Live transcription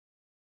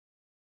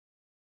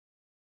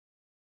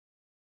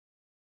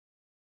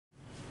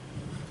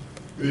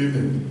Good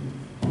evening.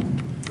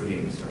 Good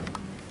evening, sir.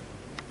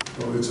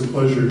 Well, it's a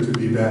pleasure to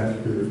be back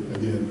here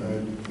again.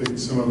 I think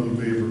some of you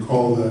may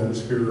recall that I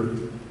was here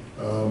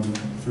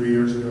 3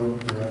 years ago,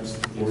 perhaps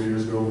 4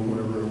 years ago,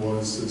 whatever it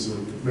was, as a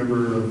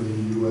member of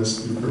the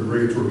U.S. Nuclear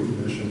Regulatory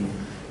Commission.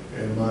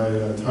 And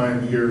my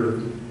time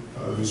here,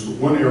 there's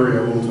one area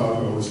I will talk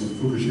about was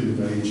Fukushima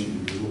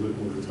Daiichi. There's a little bit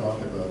more to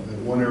talk about.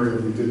 And one area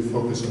we did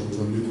focus on was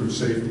on nuclear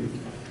safety.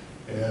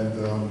 And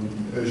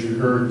as you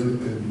heard in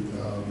the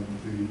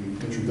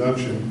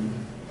introduction,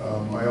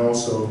 I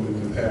also,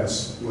 in the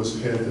past,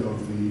 was head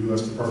of the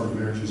U.S. Department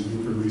of Energy's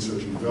Nuclear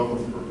Research and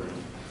Development Program.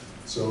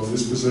 So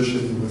this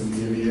position with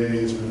the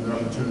NEA has been an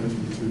opportunity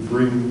to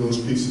bring those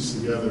pieces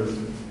together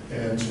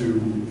and to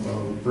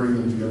bring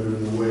them together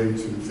in a way to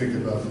think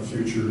about the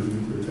future of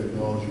nuclear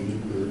technology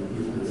and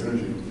nuclear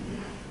energy.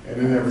 And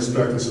in that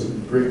respect, it's a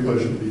great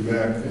pleasure to be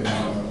back in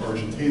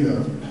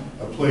Argentina,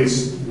 a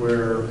place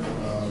where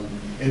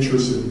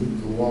interest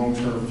in the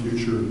long-term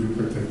future of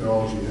nuclear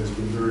technology has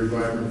been very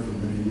vibrant for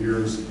many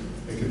years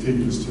and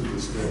continues to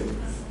this day.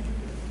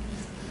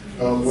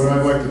 What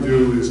I'd like to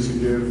do is to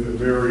give a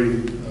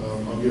very,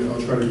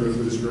 I'll try to go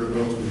through this very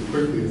relatively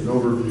quickly, an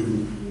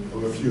overview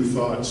of a few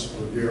thoughts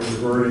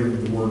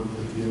regarding the work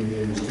that the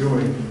NEA is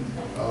doing,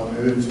 and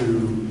then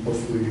to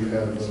hopefully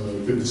have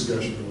a good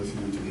discussion with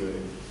you today.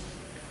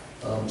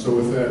 So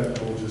with that,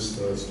 I will just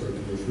start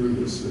to go through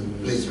this.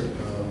 Please, sir.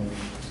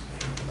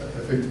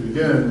 I think to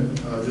begin,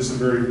 just a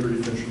very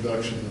brief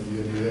introduction of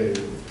the NEA.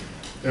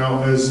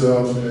 Now, as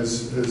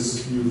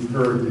you've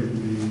heard,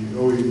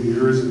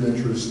 there is an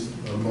interest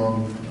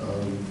among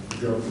the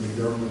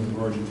government of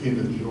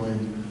Argentina to join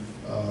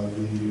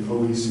the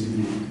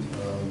OECD,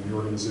 the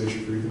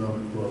Organization for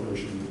Economic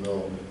Cooperation and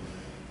Development.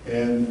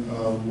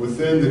 And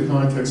within the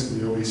context of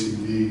the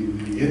OECD,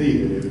 the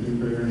NEA, the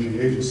Nuclear Energy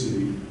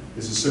Agency,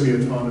 is a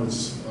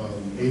semi-autonomous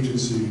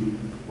agency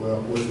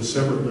with a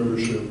separate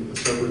membership, a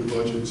separate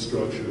budget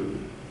structure,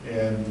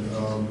 and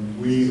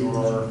we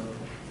are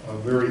a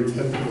very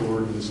technical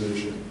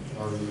organization.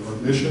 Our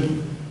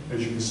mission,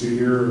 as you can see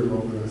here,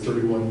 among the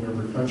 31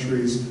 member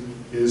countries,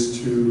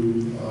 is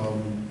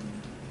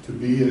to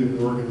be an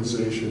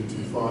organization to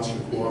foster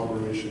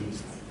cooperation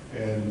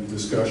and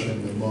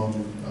discussion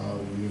among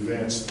the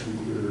advanced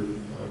nuclear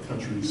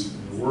countries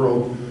in the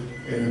world,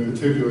 and in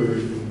particular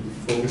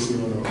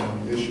focusing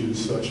on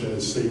issues such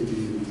as safety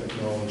and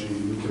technology,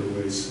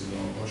 nuclear waste,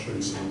 and I'll show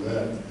you some of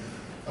that.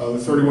 The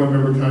 31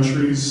 member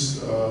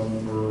countries are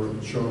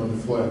shown on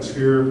the flags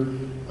here.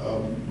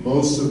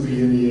 Most of the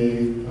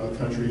NEA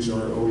countries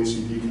are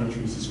OECD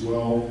countries as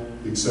well.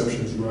 The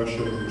exception is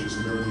Russia, which is a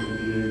member of the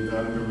NEA,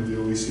 not a member of the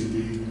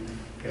OECD.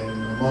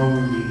 And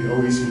among the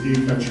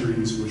OECD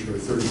countries, which are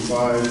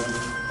 35,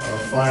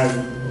 5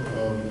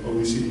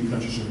 OECD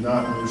countries are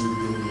not members of the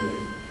NEA.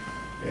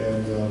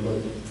 And,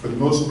 but for the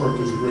most part,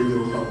 there's a great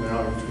deal of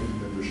commonality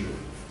between membership.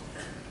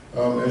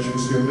 As you can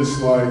see on this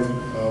slide,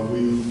 we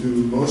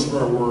do most of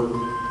our work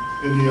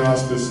in the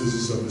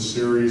auspices of a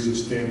series of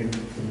standing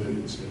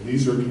committees. And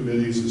these are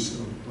committees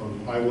of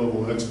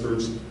high-level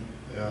experts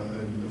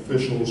and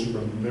officials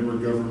from member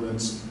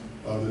governments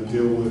that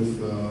deal with,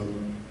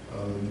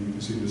 you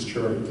can see this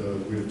chart,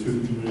 we have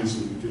 2 committees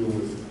that deal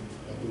with,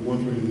 the one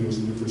committee deals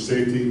with nuclear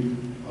safety,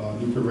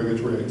 nuclear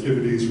regulatory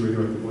activities,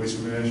 radioactive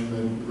waste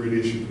management,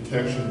 radiation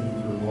protection,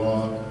 nuclear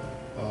law,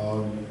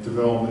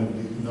 development,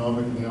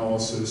 economic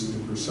analysis,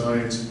 nuclear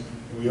science.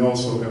 And we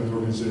also have an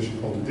organization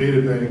called the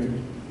Data Bank,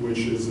 which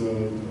is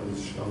a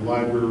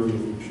library of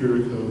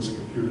computer codes,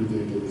 computer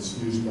data that's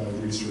used by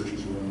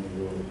researchers around the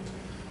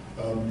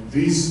world.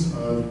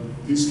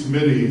 These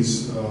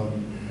committees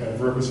have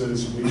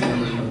representatives from each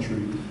member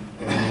country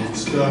and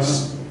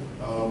discuss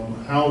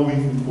how we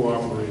can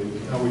cooperate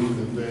and how we can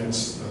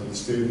advance the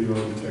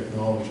state-of-the-art in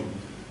technology.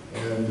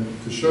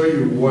 And to show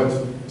you what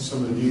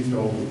some of the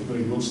detail of the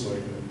committee looks like,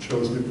 I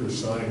chose nuclear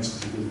science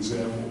as a good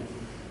example.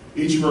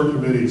 Each of our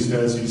committees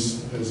has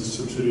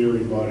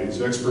subsidiary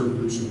bodies, expert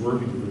groups and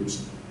working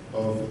groups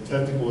of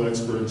technical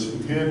experts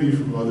who can be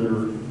from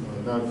other,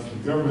 not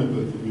from government,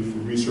 but can be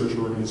from research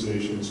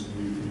organizations, can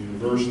be from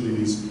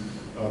universities,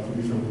 can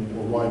be from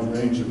a wide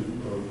range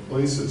of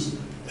places.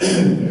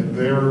 And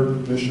their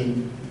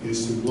mission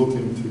is to look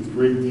into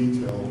great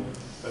detail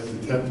at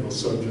the technical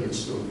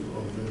subjects of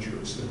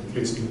interest. In the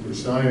case of nuclear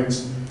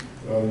science,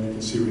 you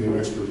can see we have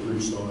expert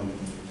groups on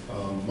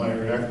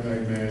minor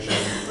accident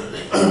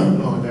management,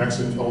 on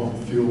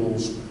accident-tolerant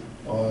fuels,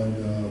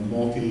 on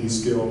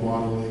multi-scale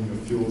modeling of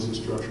fuels and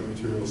structural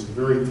materials,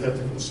 very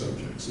technical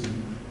subjects.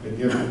 And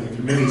yet the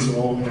committees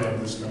all have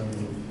this kind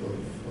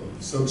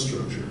of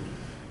substructure.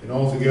 And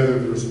altogether,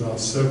 there's about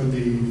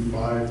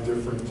 75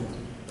 different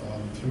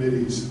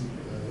committees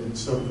and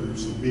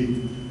subgroups that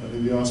meet under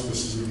the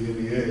auspices of the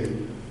NEA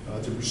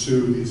to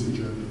pursue these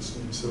agendas.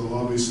 And so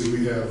obviously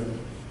we have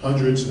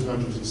hundreds and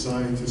hundreds of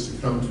scientists who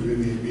come to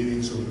NEA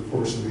meetings over the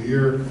course of the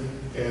year,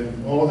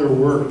 and all their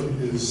work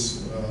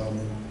is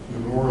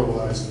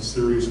memorialized in a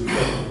series of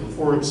technical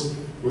reports,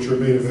 which are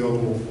made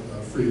available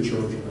free of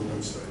charge on our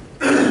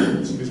website.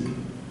 Excuse me.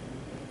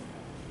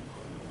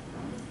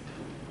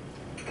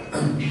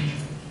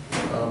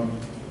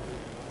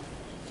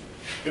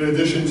 In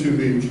addition to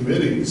the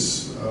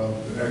committee's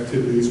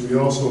activities, we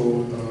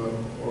also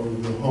are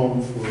the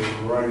home for a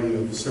variety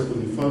of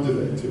separately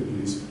funded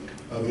activities,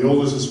 the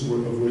oldest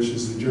of which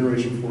is the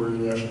Generation 4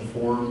 International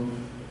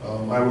Forum.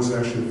 I was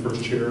actually the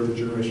first chair of the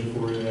Generation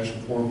 4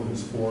 International Forum when it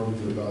was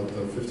formed about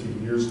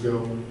 15 years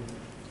ago.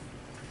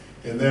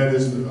 And that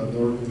is an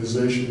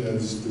organization that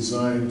is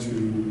designed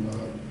to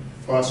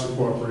foster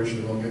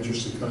cooperation among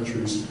interested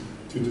countries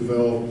to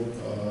develop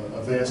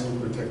advanced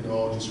nuclear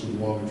technologies for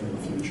the longer-term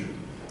future.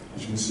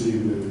 As you can see,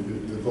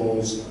 the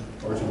goals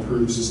are to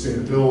improve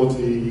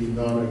sustainability,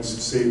 economics,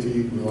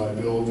 safety,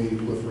 reliability,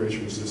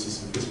 proliferation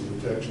resistance, and physical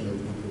protection of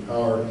nuclear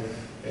power.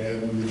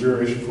 And the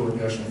Generation 4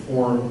 International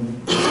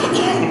Forum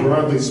is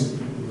broadly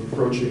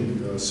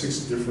approaching 6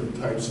 different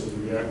types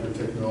of reactor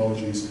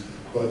technologies.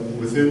 But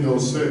within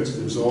those 6,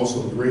 there's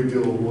also a great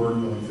deal of work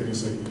on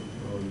things like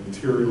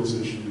materials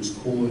issues,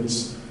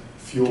 coolants,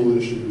 fuel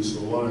issues,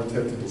 so a lot of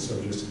technical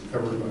subjects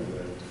covered by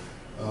that.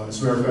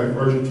 As a matter of fact,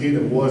 Argentina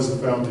was a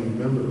founding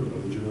member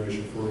of the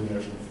Generation 4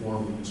 International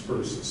Forum when it was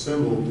first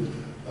assembled.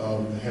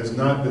 Has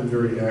not been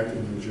very active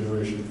in the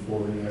Generation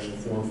 4 International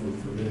Forum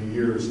for many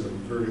years, and I'm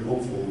very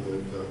hopeful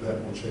that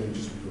that will change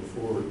as we go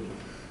forward.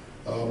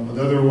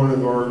 Another one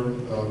of our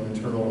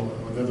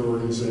another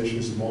organization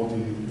is the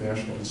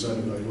Multinational Design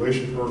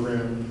Evaluation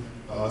Program,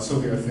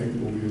 something I think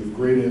will be of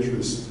great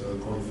interest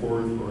going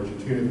forward for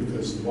Argentina,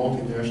 because the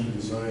Multinational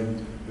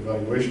Design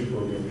Evaluation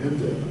Program,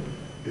 INDEP,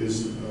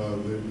 is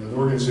an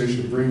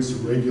organization that brings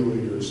the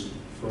regulators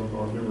from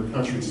our member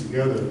countries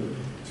together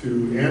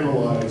to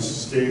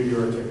analyze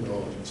state-of-the-art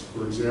technologies.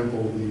 For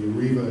example, the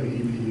AREVA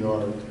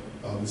EPR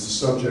is the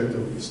subject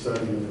of the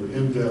study under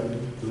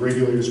INDEP. The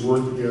regulators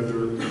work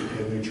together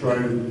and they try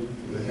to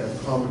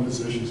have common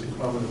positions and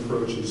common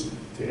approaches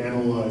to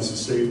analyze the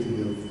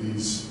safety of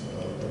these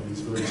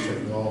various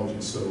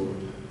technologies. So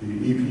the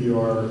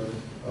EPR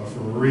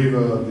from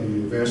AREVA,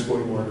 the Advanced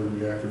Floating Water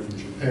Reactor from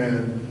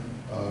Japan,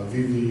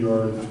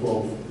 VVER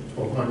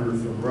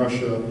 1200 from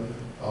Russia,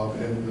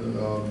 and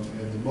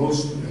there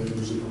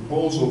was a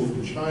proposal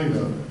from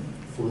China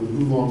for the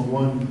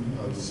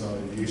Hulong-1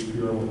 design, the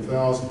HPR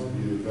 1000, to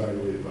be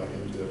evaluated by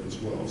INDEP as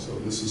well. So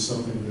this is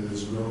something that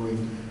is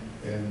growing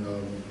and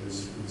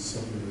is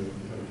something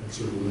that had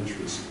considerable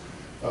interest.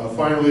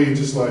 Finally,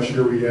 just last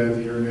year we had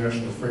the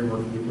International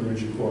Framework of Nuclear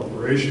Energy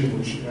Cooperation,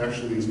 which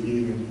actually is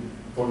meeting in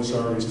Buenos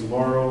Aires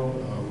tomorrow.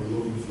 We're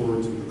looking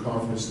forward to the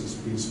conference that's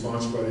being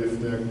sponsored by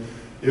IFNEC.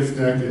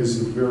 IFNEC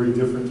is a very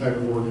different type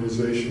of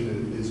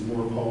organization. It is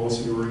more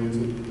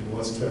policy-oriented and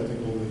less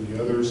technical than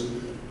the others.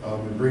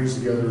 It brings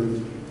together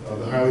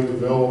the highly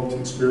developed,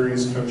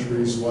 experienced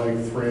countries like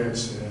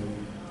France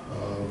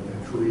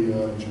and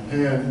Korea and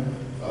Japan,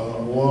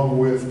 along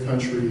with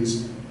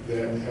countries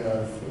that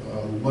have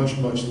much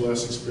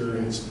less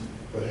experience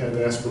but have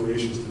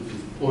aspirations to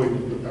deploy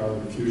nuclear power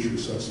in the future,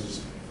 such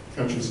as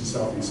countries in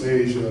Southeast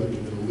Asia, the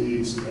Middle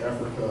East,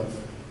 Africa.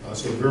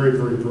 So a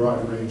very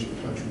broad range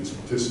of countries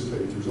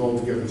participate. There's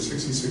altogether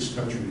 66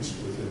 countries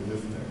within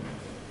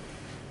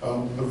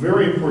IFNEC. A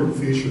very important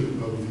feature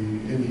of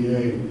the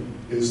NEA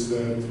is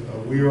that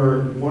we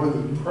are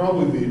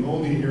probably the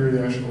only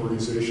international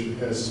organization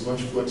that has as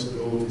much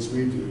flexibility as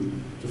we do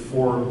to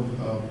form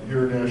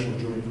international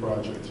joint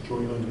projects,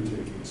 joint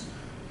undertakings.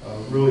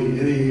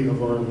 Really, any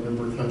of our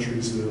member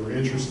countries that are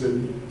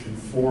interested can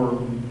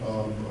form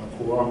a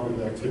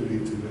cooperative activity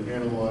to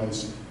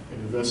analyze and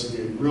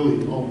investigate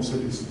really almost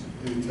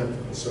any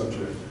technical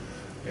subject.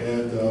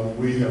 And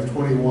we have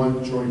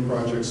 21 joint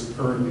projects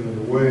currently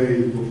underway,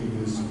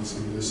 looking, as you can see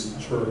in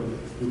this chart,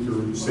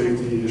 nuclear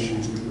safety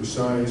issues, nuclear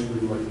science,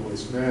 radioactive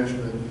waste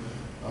management.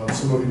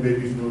 Some of you may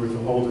be familiar with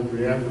the Halden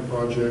Reactor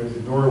Project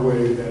in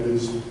Norway. That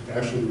is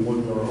actually one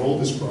of our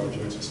oldest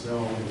projects. It's now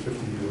only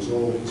 50 years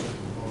old. It's been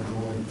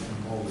ongoing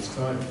all this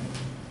time.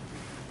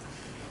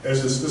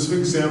 As a specific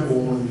example,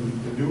 one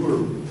of the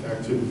newer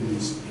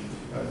activities,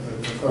 I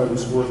thought it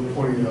was worth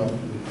pointing out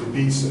the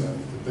BSAT,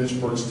 the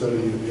benchmark study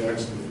of the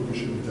accident of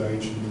Fukushima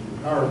Daiichi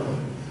nuclear power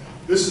plant.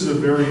 This is a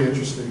very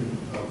interesting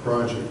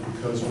project,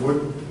 because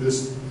what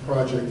this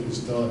project has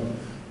done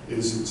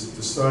is it's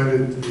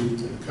decided,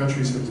 the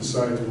countries have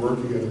decided to work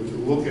together to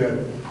look at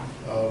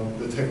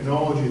the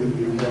technology that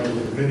we've had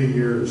for many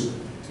years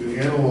to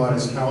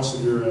analyze how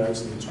severe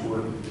accidents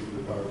work in a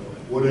nuclear power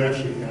plant. What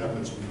actually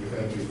happens when you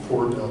have a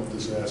core melt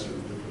disaster in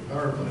a nuclear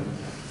power plant.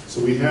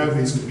 So we have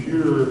these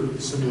computer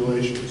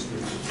simulations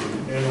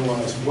that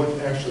analyze what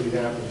actually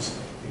happens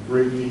in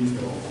great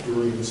detail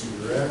during a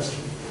severe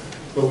accident.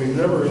 But we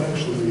never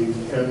actually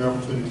had an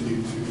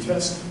opportunity to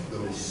test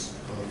those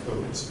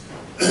codes.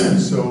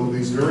 So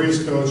these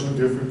various codes from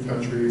different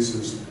countries,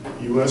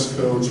 there's US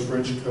codes,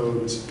 French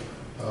codes,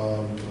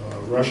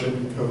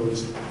 Russian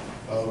codes,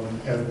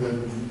 have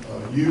been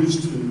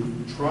used to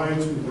try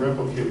to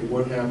replicate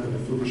what happened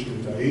at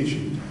Fukushima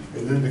Daiichi,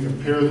 and then to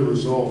compare the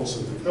results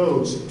of the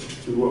codes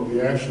to what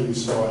we actually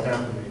saw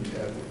happening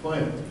at the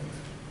plant.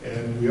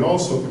 And we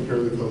also compare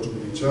the codes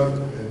with each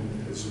other,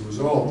 and as a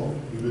result,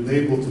 we've been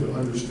able to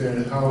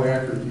understand how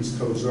accurate these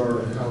codes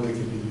are and how they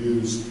can be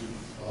used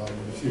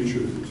in the future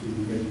to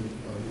make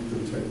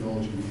nuclear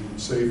technology to be even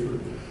safer.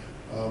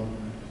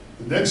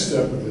 The next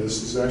step of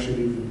this is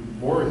actually even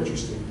more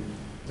interesting.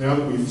 Now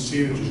that we've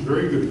seen that there's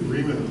very good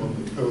agreement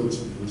among the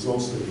codes and the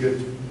results they get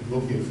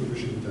looking at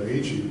Fukushima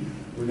Daiichi,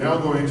 we're now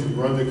going to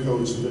run the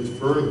codes a bit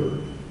further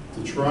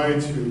to try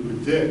to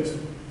predict,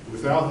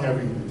 without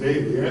having the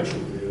data, the actual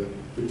data,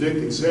 predict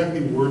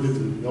exactly where did the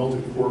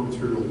melted core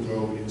material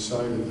go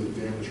inside of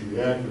the damaged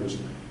reactors.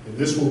 And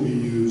this will be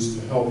used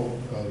to help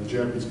the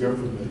Japanese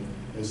government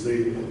as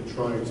they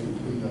try to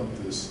clean up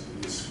these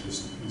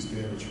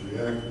damaged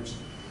reactors.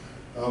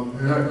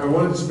 And I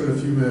wanted to spend a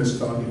few minutes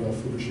talking about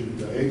Fukushima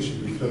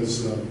Daiichi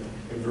because,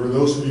 and for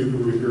those of you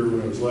who were here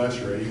when I was last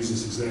year, I used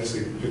this exact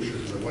same picture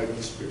because I like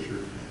this picture.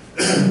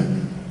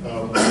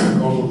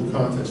 Although the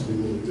context will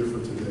be a little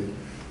different today.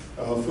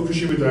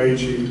 Fukushima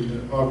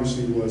Daiichi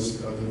obviously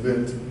was an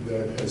event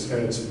that has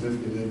had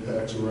significant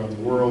impacts around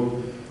the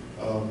world.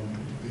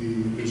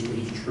 There's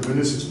been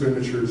tremendous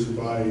expenditures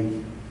by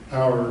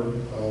power,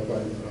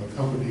 by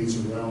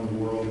companies around the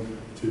world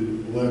to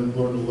learn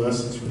the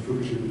lessons from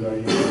Fukushima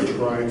Daiichi and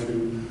try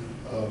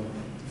to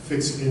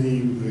fix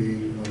any of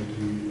the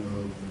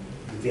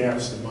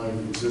gaps that might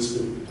have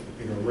existed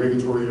in our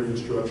regulatory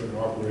infrastructure and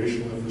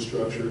operational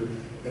infrastructure.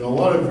 And a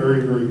lot of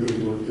very, very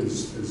good work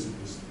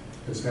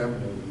has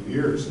happened over the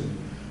years.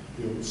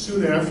 And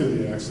soon after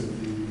the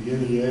accident, the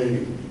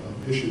NEA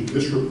issued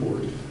this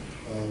report,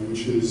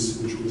 which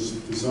was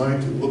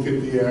designed to look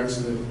at the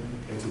accident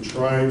and to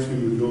try to,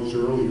 in those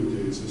earlier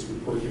days, this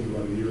report came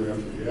about a year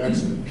after the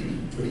accident,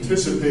 to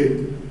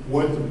anticipate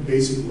what the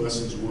basic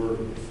lessons were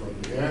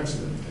from the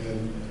accident.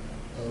 And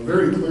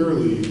very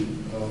clearly,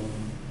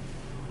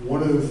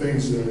 one of the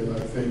things that I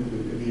think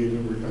that NEA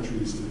member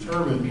countries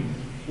determined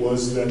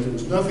was that there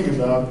was nothing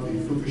about the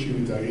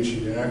Fukushima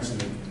Daiichi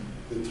accident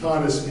that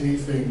taught us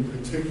anything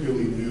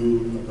particularly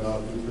new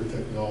about nuclear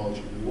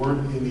technology. There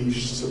weren't any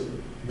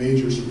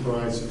major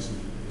surprises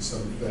in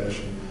some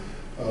fashion.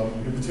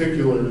 In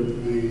particular,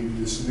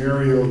 the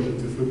scenario that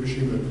the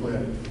Fukushima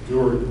plant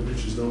endured,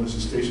 which is known as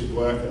the station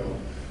blackout,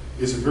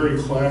 is a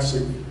very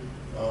classic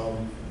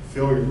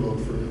failure mode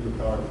for a nuclear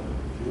power plant.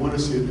 If you want to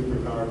see a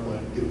nuclear power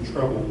plant get in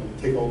trouble,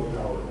 take all the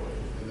power away.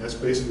 And that's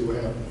basically what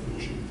happened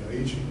to Fukushima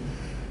Daiichi.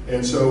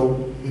 And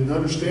so, in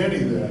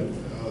understanding that,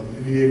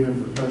 NEA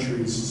member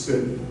countries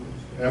said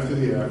after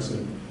the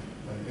accident,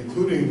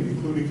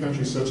 including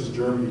countries such as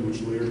Germany,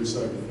 which later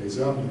decided to phase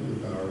out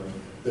nuclear power,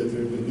 that the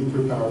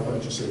nuclear power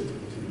plants are safe to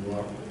continue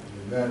operating.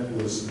 And that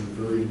was a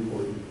very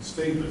important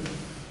statement.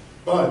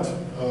 But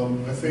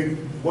I think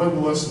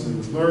one lesson that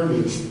was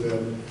learned is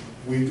that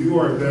we do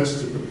our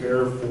best to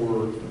prepare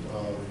for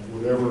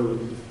whatever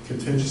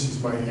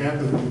contingencies might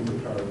happen in the nuclear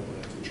power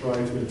plant, to try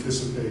to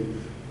anticipate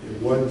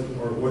what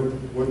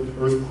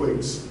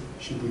earthquakes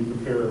should we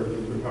prepare a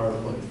nuclear power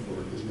plant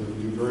for, because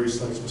we do very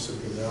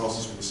site-specific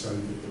analysis when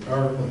deciding to get the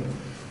power plant.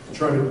 To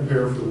try to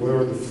prepare for what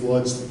are the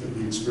floods that could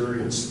be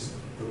experienced.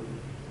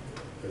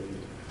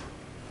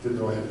 Didn't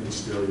know I had to be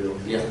stereo.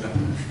 Yeah.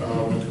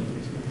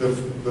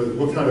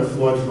 What kind of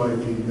floods might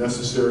be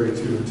necessary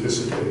to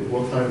anticipate?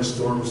 What kind of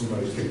storms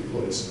might take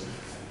place?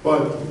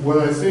 But what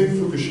I think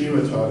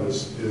Fukushima taught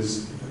us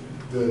is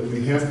that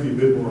we have to be a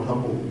bit more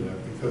humble than that,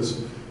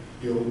 because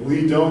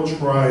we don't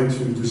try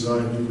to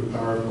design nuclear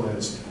power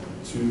plants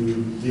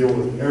to deal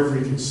with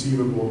every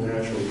conceivable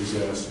natural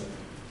disaster.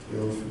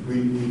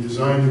 We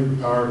design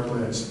nuclear power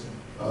plants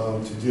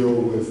to deal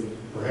with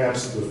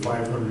perhaps the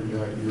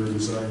 500-year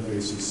design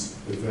basis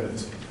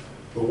event.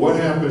 But what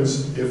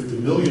happens if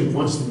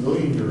once the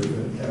million-year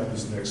event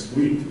happens next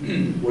week?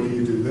 What do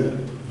you do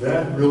then?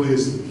 That really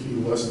is the key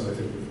lesson, I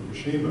think, of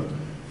Fukushima.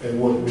 And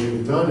what we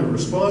have done in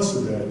response to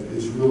that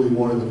is really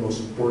one of the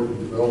most important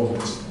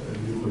developments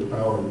in nuclear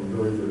power in a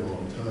very, very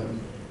long time.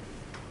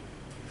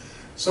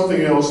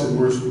 Something else, and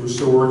we're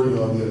still working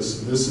on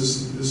this. And this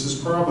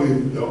is probably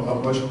a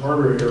much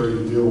harder area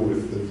to deal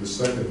with than the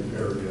second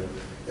area,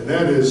 and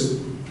that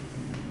is,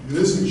 it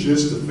isn't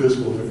just the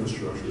physical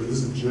infrastructure. It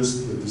isn't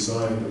just the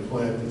design of the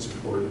plant that's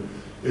important.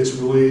 It's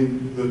really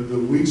the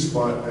weak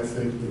spot, I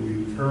think, that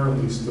we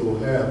currently still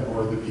have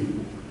are the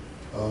people.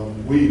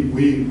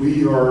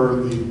 We are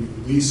the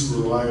least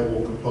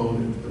reliable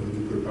component of a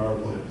nuclear power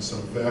plant in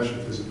some fashion,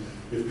 because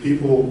if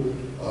people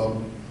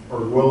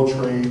are well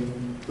trained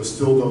but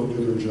still don't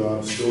do their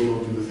job, still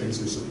don't do the things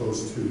they're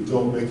supposed to,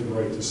 don't make the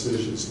right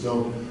decisions,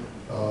 don't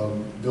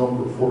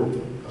report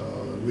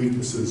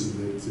weaknesses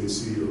that they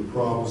see or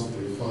problems that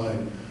they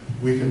find,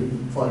 we can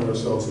find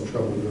ourselves in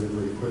trouble very,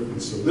 very quickly.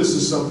 So this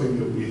is something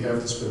that we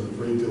have to spend a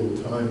great deal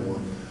of time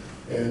on.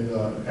 And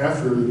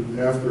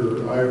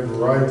after I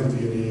arrived at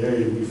the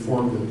NEA, we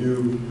formed a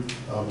new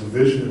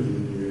division of the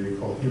NEA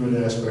called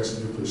Human Aspects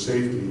of Nuclear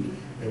Safety,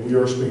 and we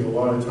are spending a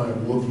lot of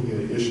time looking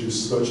at issues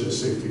such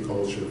as safety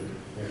culture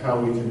and how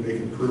we can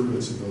make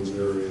improvements in those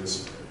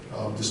areas,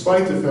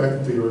 despite the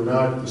fact that they are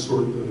not the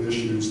sort of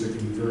issues that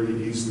can be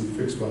very easily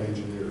fixed by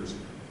engineers.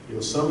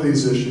 Some of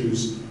these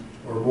issues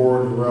are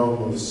more in the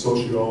realm of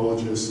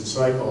sociologists and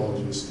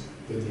psychologists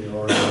than they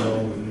are in the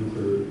realm of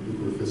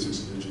nuclear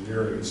physics and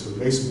engineering. So it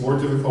makes it more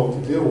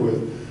difficult to deal with,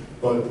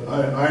 But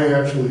I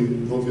actually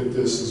look at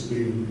this as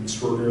being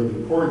extraordinarily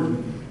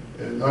important,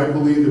 and I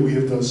believe that we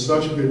have done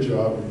such a good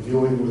job in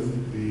dealing with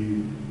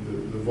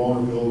the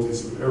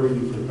vulnerabilities of every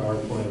nuclear power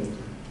plant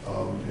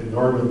in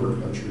our member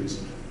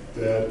countries,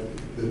 that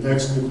the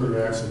next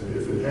nuclear accident,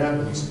 if it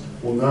happens,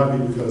 will not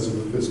be because of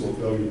the physical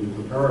failure of the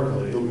nuclear power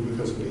plant, it will be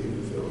because of a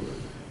human failure,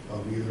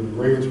 either the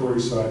regulatory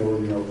side or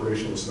the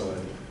operational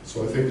side.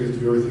 So I think we have to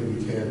do everything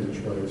we can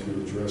to try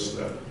to address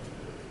that.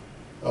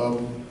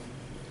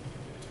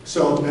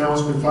 So now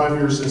it's been 5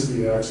 years since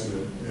the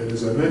accident, and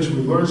as I mentioned,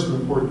 we learned some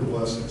important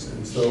lessons.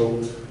 And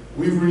so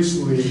we've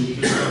recently,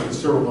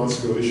 several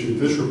months ago, issued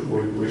this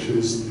report, which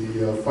is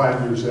the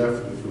 5 years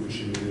after the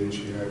Fukushima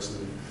Daiichi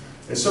accident.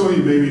 And some of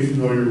you may be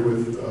familiar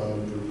with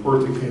the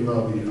report that came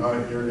out of the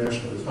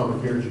International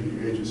Atomic Energy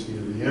Agency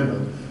in Vienna,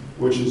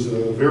 which is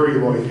a very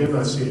large, you have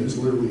not seen it, it's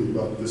literally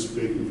about this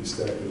big if you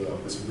stack it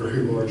up. It's a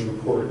very large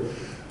report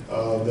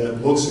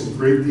that looks in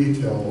great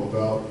detail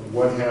about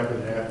what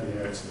happened at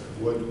the accident,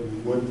 what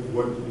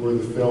were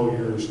the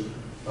failures,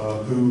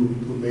 who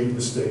made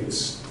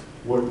mistakes,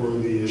 what were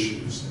the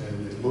issues,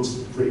 and it looks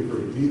in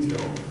great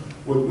detail.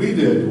 What we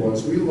did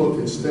was we looked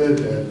instead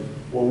at,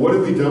 well, what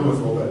have we done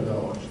with all that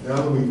knowledge? Now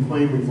that we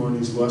claim we've learned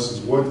these lessons,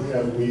 what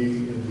have we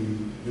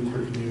in the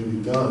nuclear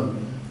community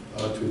done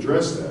to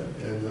address that?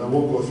 And I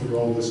won't go through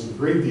all this in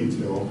great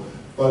detail,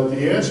 but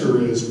the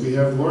answer is we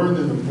have learned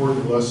an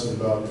important lesson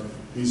about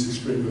these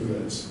extreme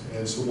events.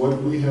 And so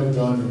what we have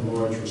done in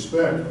large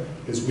respect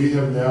is we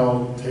have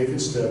now taken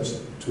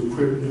steps to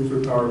equip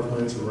nuclear power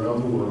plants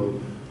around the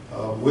world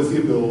with the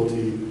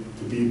ability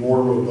to be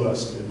more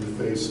robust in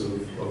the face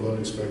of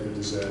unexpected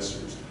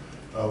disasters.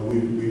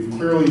 We've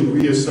clearly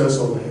reassessed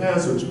all the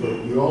hazards,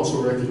 but we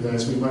also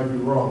recognize we might be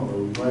wrong, or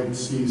we might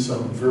see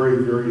some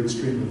very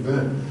extreme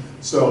event.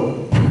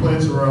 So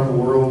plants around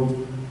the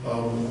world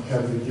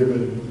have been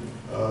given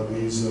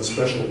these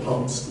special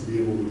pumps to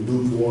be able to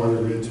move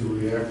water into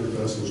reactor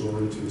vessels or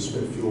into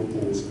spent fuel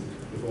pools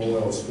if all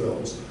else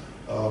fails.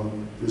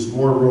 There's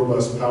more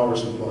robust power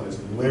supplies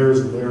and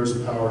layers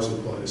of power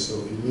supplies.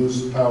 So if you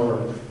lose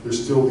power,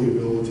 there's still the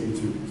ability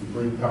to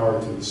bring power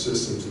to the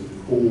systems and to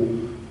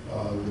cool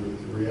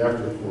the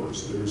reactor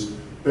cores. There's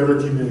better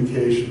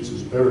communications,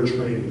 there's better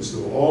training.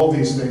 So all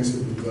these things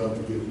have been done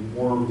to give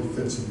more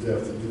defense in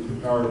depth in nuclear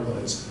power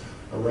plants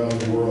around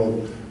the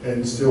world.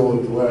 And still,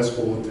 at the last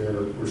bullet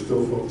there, we're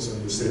still focused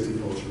on the safety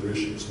culture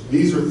issues. So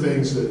these are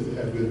things that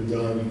have been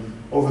done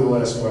over the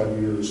last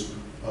 5 years,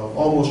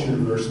 almost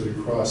universally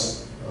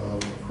across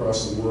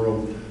the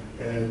world.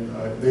 And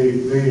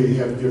they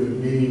have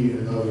given me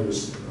and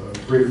others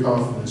great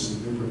confidence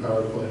that nuclear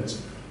power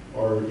plants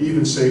are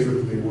even safer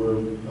than they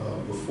were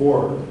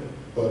before,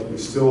 but we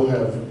still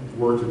have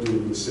work to do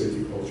in the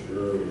safety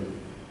culture area.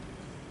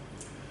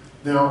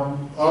 Now,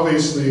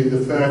 obviously,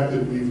 the fact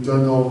that we've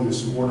done all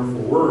this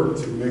wonderful work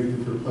to make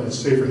nuclear plants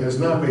safer has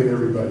not made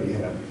everybody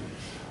happy.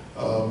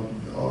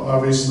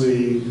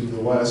 Obviously, in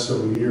the last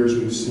several years,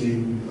 we've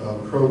seen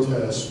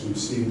protests, we've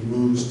seen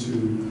moves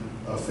to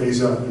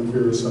phase out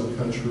nuclear in some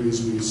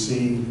countries, we've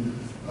seen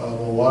a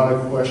lot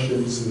of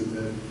questions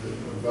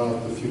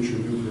about the future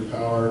of nuclear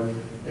power,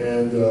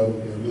 and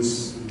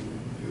this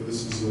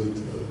is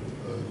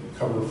a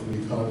cover from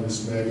The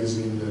Economist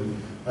magazine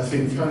that I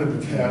think kind of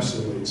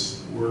encapsulates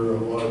where a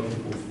lot of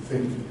people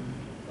think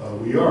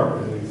we are.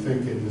 And they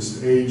think in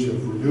this age of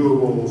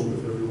renewables,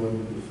 with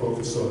everyone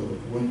focused on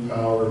wind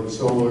power and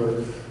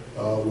solar,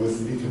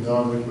 with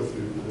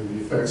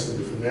the effects of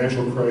the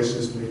financial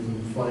crisis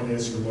making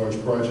financing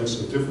large projects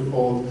so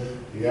difficult,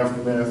 the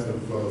aftermath of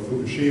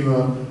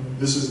Fukushima,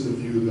 this is the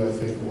view that I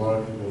think a lot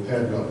of people have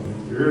had about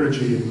nuclear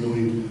energy, and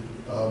really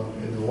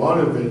in a lot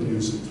of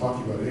venues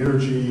talking about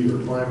energy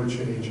or climate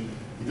change,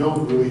 you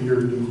don't really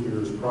hear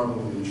nuclear as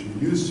prominently as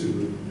you used to,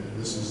 and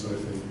this is, I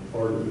think,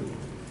 part of it.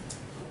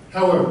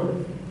 However,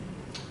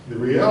 the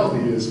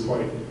reality is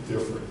quite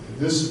different.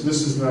 This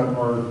is not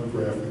our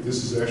graphic.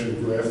 This is actually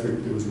a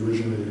graphic that was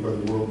originated by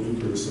the World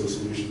Nuclear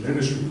Association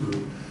Industry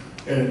Group.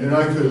 And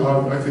I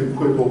could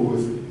quibble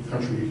with the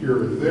country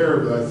here or there,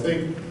 but I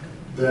think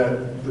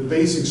that the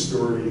basic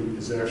story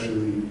is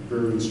actually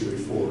very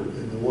straightforward.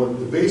 And what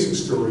the basic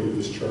story of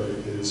this chart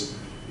is,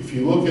 if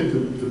you look at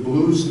the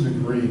blues and the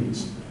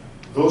greens,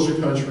 those are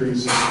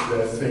countries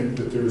that think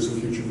that there is a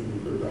future for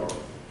nuclear power.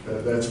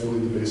 That's really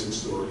the basic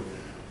story.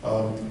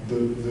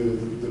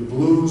 The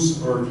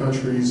blues are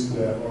countries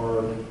that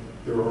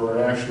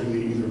are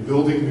actually either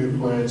building new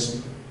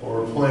plants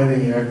or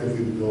planning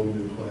actively to build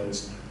new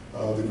plants.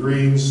 The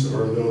greens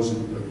are those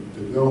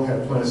that don't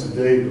have plants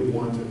today but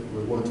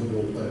want to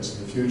build plants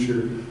in the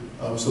future.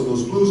 So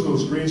those blues and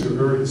those greens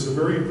it's a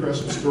very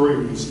impressive story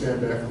when you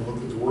stand back and look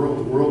at the world.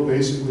 The world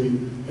basically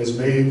has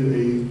made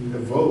a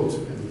vote,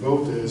 and the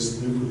vote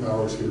is nuclear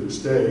power is here to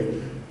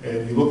stay.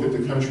 And you look at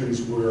the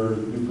countries where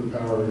nuclear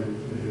power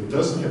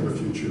doesn't have a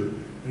future,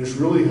 and it's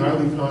really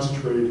highly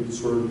concentrated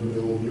sort of in the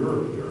middle of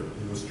Europe there.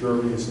 It's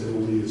Germany, it's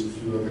Italy, it's a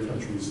few other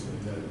countries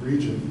in that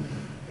region.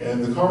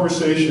 And the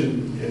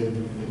conversation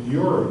in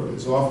Europe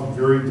is often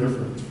very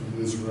different from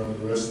it is around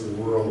the rest of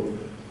the world.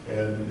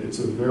 And it's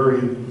a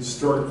very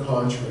stark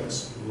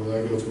contrast when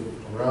I go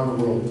around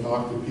the world and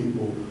talk to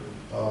people,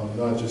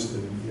 not just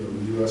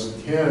in the U.S.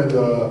 and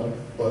Canada,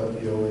 but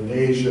in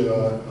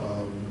Asia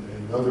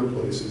and other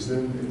places,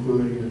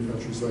 including in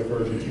countries like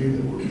Argentina,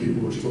 where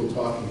people are still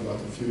talking about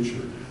the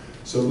future.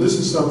 So this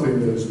is something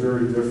that is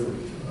very different,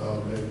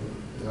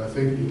 and I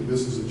think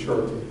this is a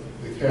chart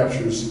that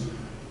captures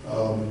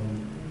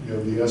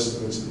the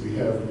estimates that we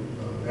have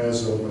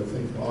as of, I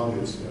think,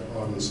 August,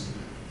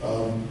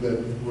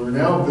 that we're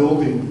now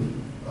building,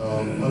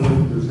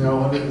 there's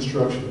now under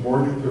construction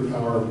more nuclear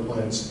power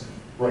plants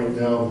right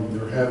now than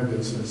there have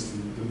been since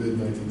the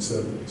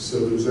mid-1970s.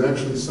 So there's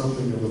actually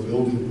something of a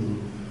building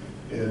boom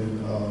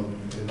in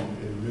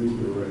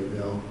nuclear right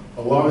now.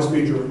 A lot is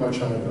being driven by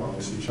China,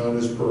 obviously.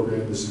 China's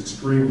program is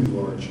extremely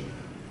large,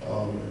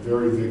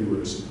 very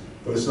vigorous.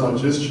 But it's not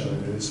just China,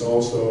 it's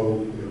also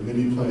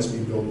many plants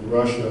being built in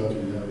Russia, the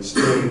United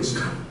States.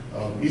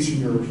 Eastern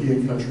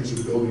European countries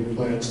are building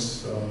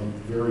plants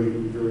very,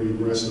 very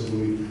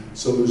aggressively.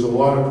 So there's a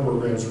lot of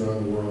programs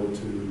around the world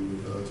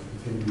to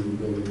continue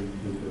building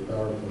nuclear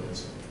power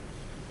plants.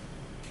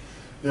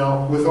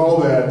 Now, with all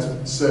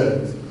that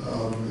said,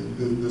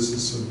 this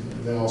is some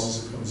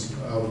analysis that comes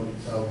out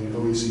of the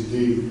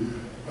OECD.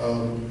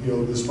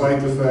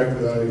 Despite the fact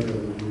that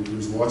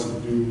there's lots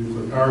of new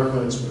nuclear power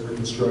plants under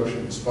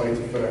construction, despite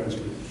the fact there's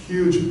been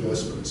huge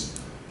investments,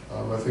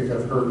 I think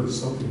I've heard of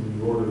something in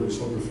the order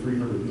of over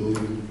 $300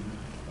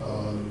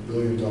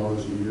 billion a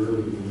year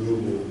in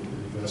renewable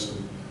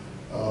investment.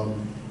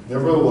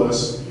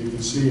 Nevertheless, you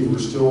can see we're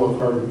still a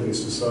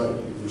carbon-based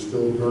society. We're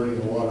still burning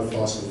a lot of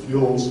fossil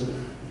fuels,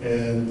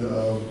 and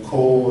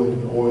coal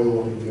and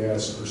oil and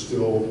gas are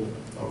still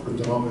a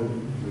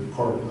predominant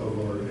part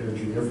of our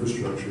energy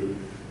infrastructure.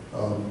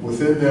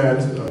 Within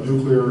that,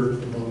 nuclear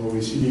among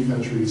OECD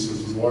countries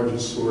is the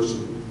largest source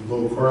of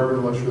low-carbon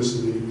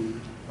electricity,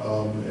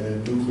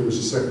 and nuclear is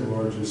the second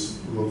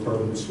largest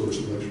low-carbon source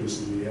of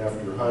electricity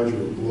after hydro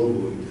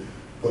globally.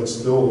 But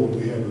still,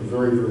 we have a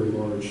very, very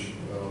large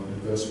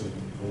investment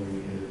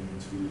going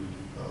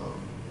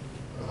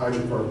into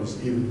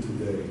hydrocarbons even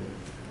today.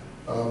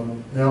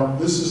 Now,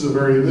 this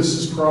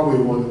is probably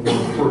one of the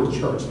more important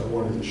charts I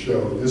wanted to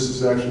show. This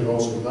is actually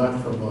also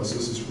not from us.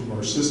 This is from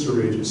our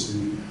sister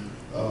agency,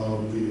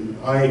 the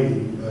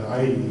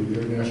IAEA,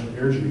 the International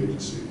Energy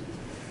Agency.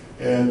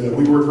 And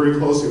we work very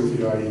closely with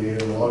the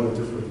IAEA in a lot of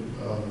different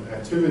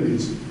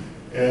activities.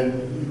 And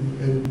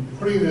in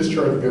putting this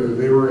chart together,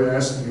 they were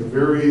asking a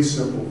very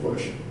simple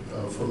question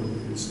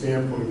from the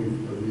standpoint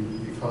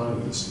of the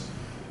economists.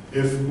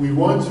 If we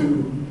want to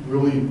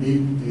really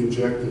meet the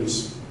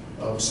objectives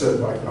set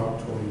by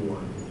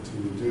COP21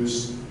 to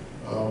reduce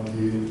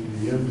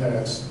the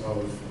impacts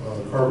of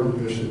carbon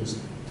emissions,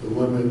 to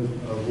limit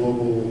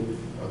global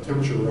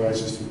temperature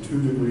rises to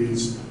 2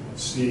 degrees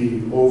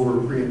C over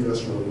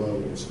pre-industrial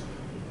levels.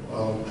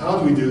 How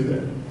do we do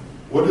that?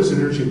 What does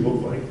energy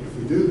look like if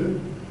we do that?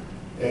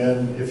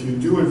 And if you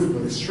do it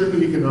from a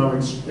strictly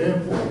economic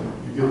standpoint,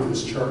 you get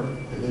this chart.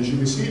 And as you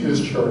can see in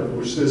this chart,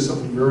 which says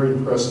something very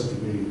impressive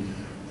to me,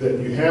 that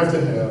you have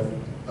to have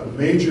a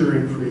major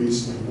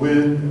increase in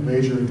wind, a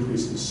major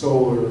increase in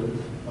solar,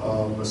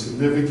 a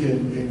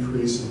significant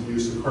increase in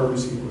use of carbon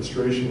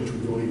sequestration, which we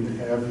don't even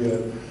have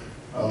yet,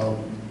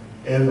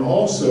 and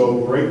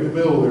also, right in the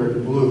middle there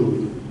in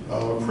blue,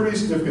 a pretty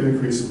significant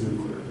increase in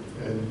nuclear.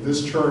 And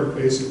this chart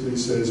basically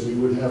says we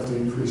would have to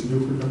increase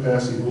nuclear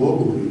capacity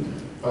globally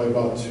by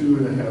about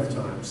 2.5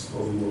 times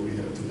over what we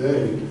have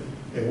today,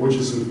 and which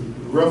is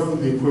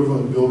roughly the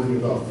equivalent of building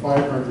about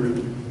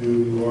 500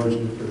 new large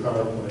nuclear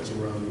power plants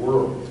around the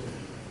world.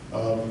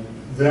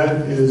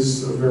 That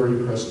is a very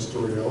impressive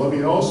story. Now, let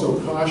me also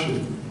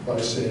caution by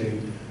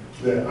saying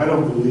that I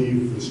don't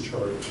believe this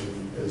chart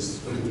as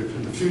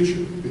predicting the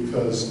future,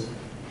 because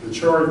the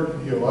chart,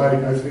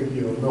 I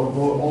think,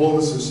 all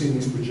of us have seen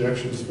these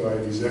projections by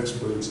these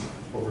experts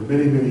over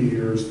many, many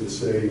years that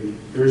say,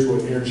 here's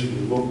what energy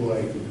will look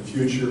like in the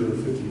future,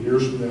 50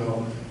 years from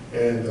now,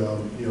 and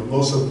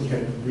most of them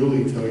can't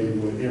really tell you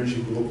what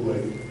energy will look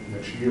like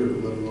next year,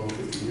 let alone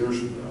 50 years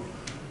from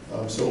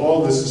now. So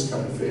all this is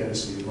kind of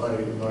fantasy in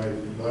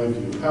my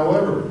view.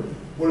 However,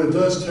 what it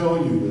does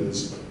tell you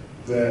is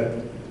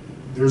that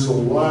there's a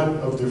lot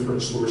of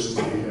different sources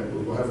that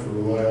we'll have to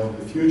rely on in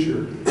the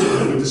future.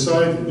 If we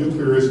decide that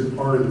nuclear isn't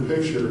part of the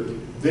picture,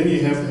 then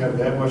you have to have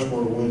that much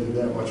more wind and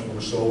that much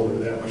more solar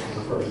and that much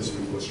more carbon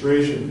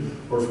sequestration.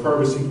 Or if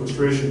carbon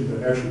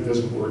sequestration actually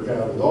doesn't work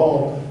out at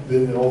all,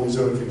 then all these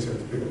other things have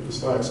to pick up the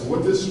slack. So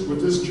what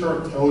this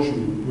chart tells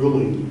you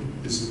really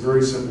is a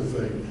very simple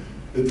thing,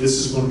 that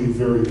this is going to be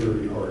very,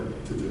 very hard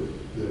to do.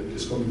 That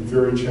it's going to be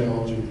very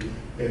challenging,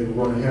 and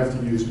we're going to have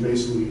to use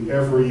basically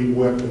every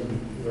weapon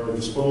at our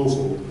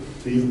disposal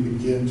to even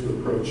begin to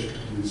approach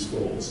these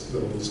goals. So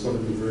it's going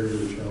to be a very,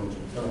 very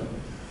challenging time.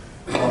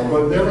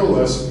 But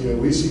nevertheless,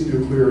 we see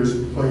nuclear as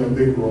playing a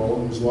big role,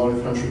 and there's a lot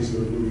of countries that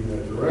are moving in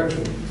that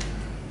direction.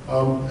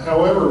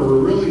 However, we're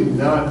really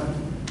not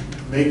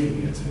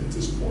making it at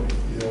this point.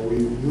 We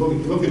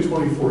look at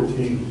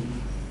 2014,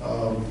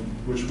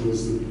 which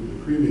was the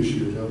previous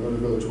year. Now I'm going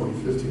to go to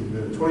 2015 in a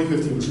minute.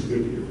 2015 was a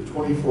good year.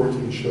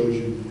 2014 shows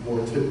you more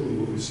typically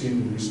what we've seen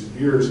in recent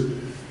years,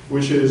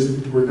 which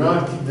is we're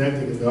not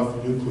connecting enough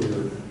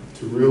nuclear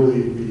to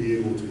really be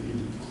able to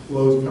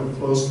even come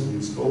close to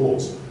these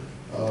goals.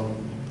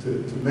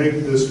 To make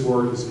this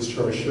work, as this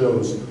chart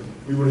shows,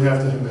 we would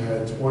have to have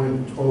had 12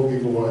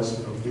 gigawatts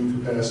of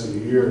new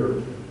capacity a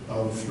year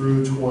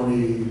through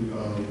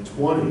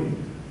 2020,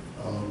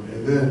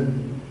 and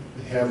then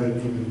have it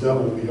even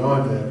double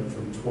beyond that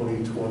from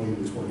 2020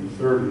 to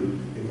 2030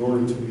 in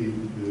order to meet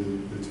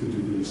the 2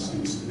 degrees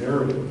C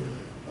scenario.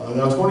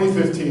 Now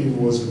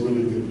 2015 was a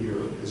really good year,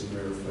 as a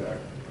matter of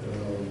fact.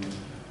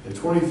 In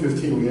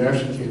 2015 we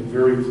actually came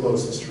very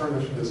close. This chart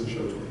actually doesn't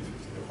show 2015,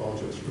 I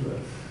apologize for that.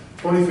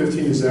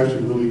 2015 is actually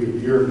a really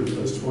good year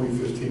because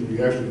 2015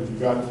 we actually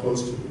got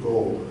close to the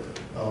goal.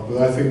 But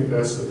I think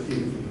that's the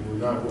peak, and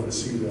we're not going to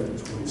see that in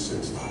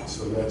 2016.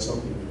 So that's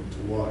something to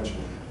watch.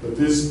 But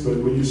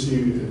what you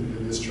see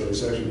in this chart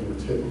is actually more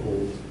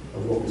typical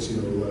of what we've seen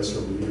over the last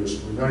several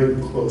years. We're not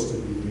even close to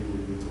being able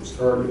to meet those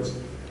targets.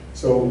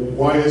 So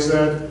why is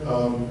that?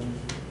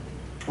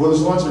 Well,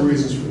 there's lots of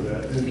reasons for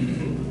that.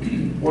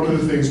 And one of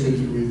the things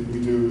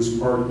we do as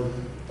part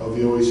of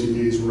the OECD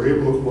is we're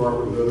able to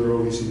cooperate with other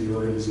OECD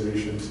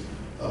organizations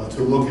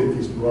to look at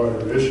these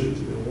broader issues.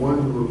 And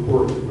one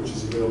report, which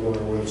is available on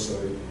our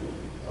website, you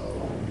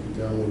can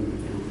download it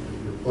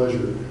at your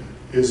pleasure,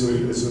 is a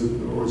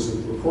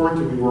report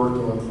that we worked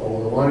on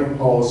called Aligning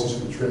Policies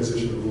for the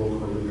Transition to a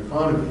Low-Carbon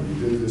Economy.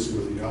 We did this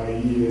with the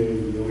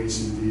IEA, the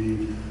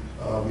OECD,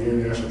 the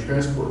International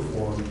Transport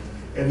Forum,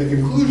 and the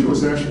conclusion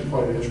was actually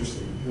quite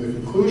interesting. And the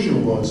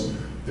conclusion was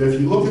that if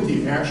you look at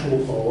the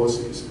actual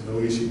policies in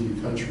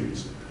OECD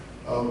countries,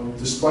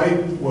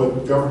 despite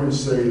what governments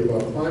say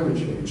about climate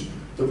change,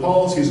 the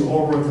policies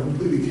all run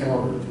completely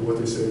counter to what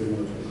they say they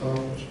want to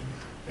accomplish.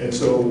 And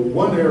so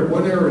one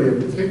area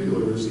in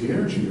particular is the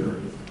energy area.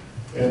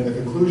 And the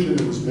conclusion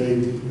that was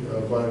made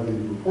by the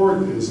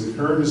report is that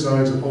current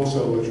designs of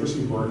wholesale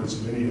electricity markets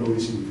in many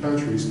OECD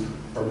countries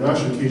are not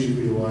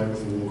strategically aligned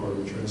with the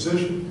low-carbon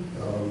transition.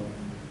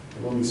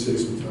 And let me save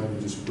some time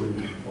to just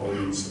bring all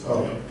these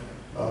up.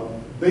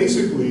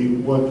 Basically,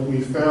 what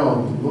we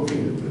found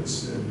looking at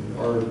this, and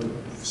our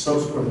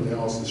subsequent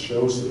analysis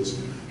shows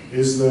this,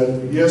 is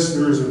that yes,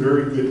 there is a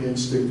very good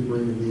instinct to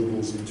bring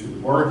renewables into the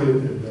market,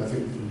 and I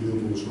think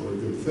renewables are a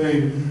good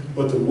thing,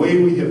 but the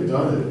way we have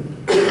done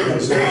it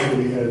has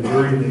actually had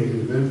very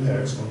negative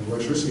impacts on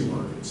electricity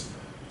markets.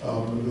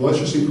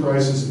 Electricity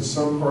prices in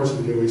some parts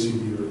of the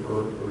OECD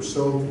are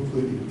so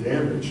completely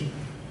damaged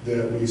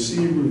that we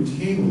see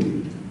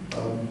routinely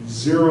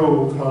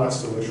zero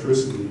cost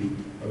electricity,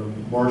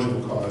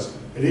 marginal cost,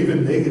 and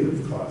even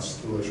negative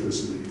cost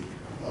electricity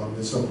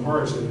in some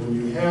parts. And when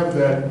you have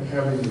that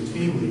happening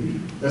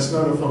routinely, that's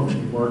not a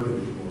functioning market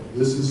anymore.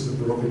 This is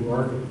the broken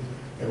market.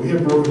 And we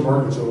have broken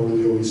markets all over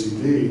the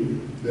OECD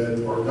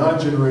that are not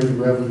generating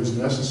revenues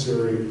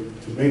necessary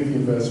to make the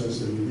investments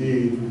that we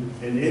need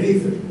in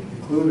anything,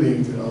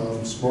 including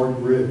smart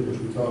grid, which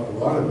we talk a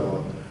lot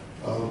about.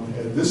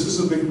 And this is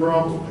a big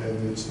problem,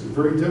 and it's a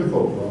very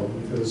difficult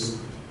problem because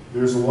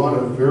there's a lot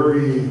of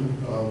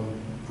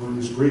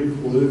there's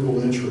great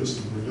political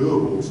interest in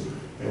renewables,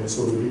 and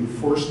so they're being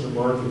forced in the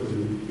market.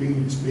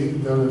 It's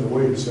being done in a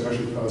way that's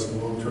actually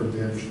causing long-term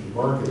damage to the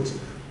markets,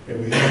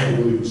 and we have to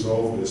really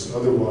resolve this.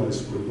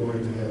 Otherwise, we're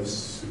going to have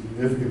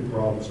significant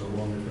problems in the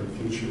longer-term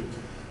future.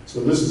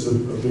 So this is a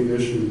big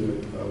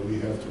issue that we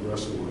have to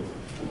wrestle with.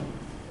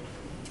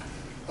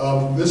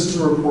 This is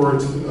a report,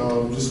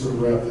 just going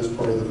to wrap this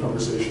part of the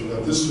conversation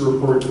up. This is a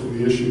report that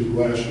we issued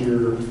last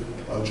year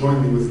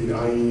jointly with the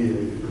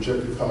IEA, the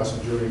projected cost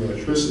of generating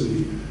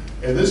electricity.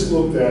 And this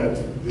looked at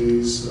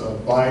these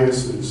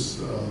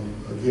biases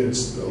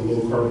against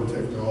low-carbon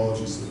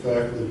technologies, the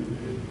fact that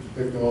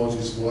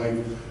technologies like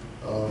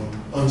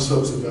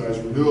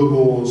unsubsidized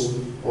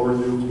renewables or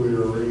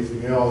nuclear or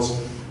anything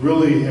else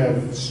really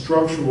have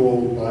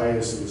structural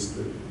biases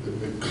that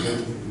prevent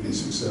them from being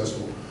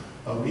successful.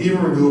 Even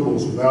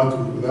renewables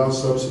without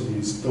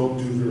subsidies don't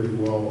do very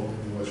well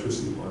in the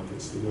electricity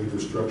markets the way they're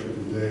structured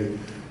today.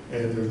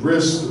 And the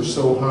risks are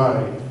so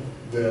high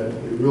that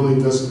it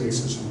really doesn't make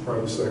sense for the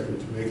private sector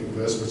to make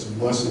investments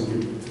unless they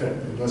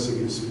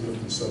get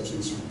significant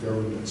subsidies from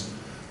governments.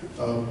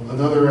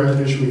 Another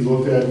issue we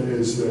looked at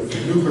is that for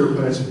nuclear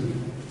plants in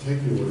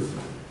particular,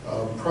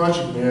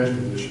 project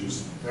management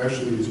issues.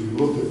 Actually, as we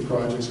looked at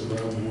projects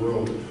around the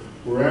world,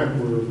 were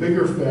a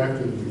bigger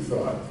factor than we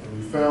thought. And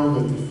we found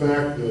that the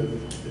fact that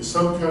in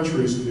some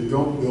countries they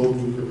don't build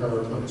nuclear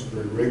power plants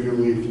very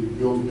regularly. If you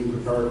build a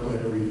nuclear power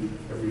plant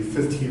every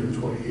 15 or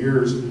 20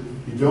 years,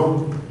 you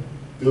don't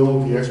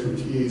build the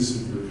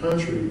expertise in your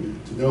country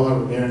to know how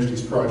to manage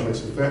these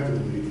projects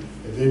effectively,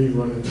 and then you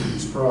run into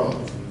these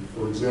problems. And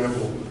for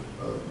example,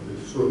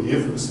 sort of the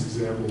infamous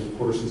example, of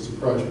course, is the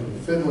project in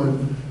Finland,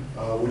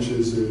 which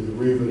is the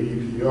Riva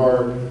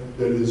EPR,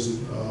 that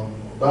is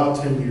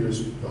about 10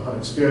 years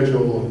behind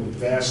schedule and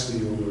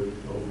vastly over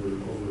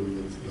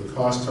the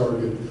cost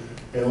target.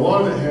 And a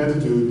lot of it had to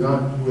do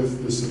not with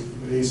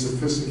any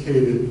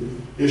sophisticated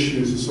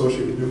issues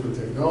associated with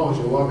nuclear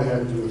technology. A lot of it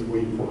had to do with the way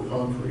you pour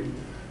concrete.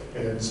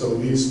 And so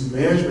these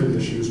management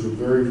issues are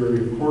very, very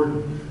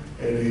important,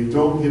 and they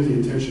don't get the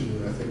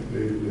attention that I think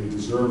they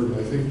deserve. And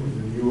I think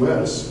in the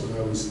U.S.,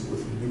 when I was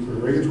with the Nuclear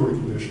Regulatory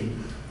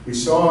Commission, we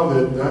saw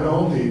that not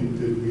only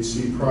did we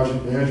see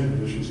project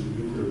management issues in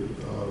nuclear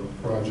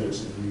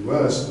projects in the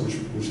U.S.,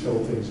 which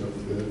held things up a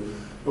bit,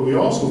 but we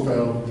also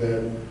found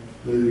that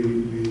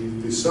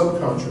the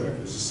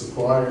subcontractors, the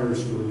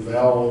suppliers for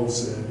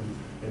valves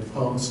and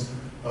pumps,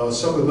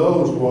 some of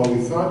those, while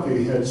we thought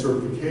they had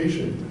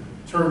certification,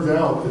 turned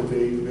out that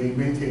they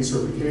maintained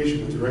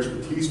certification, but their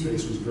expertise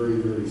base was very,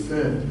 very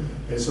thin.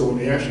 And so when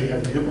they actually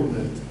had to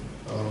implement,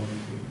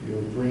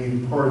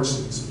 bringing parts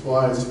and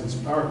supplies to these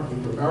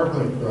nuclear power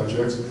plant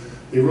projects,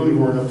 they really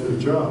weren't up to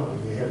the job.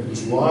 And they had to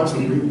do lots of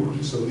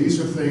rework. So these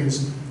are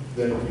things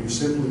that you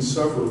simply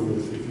suffer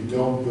with if you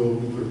don't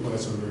build nuclear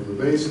plants on a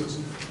regular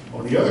basis.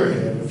 On the other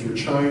hand, if you're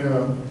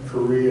China,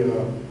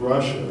 Korea,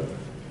 Russia,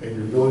 and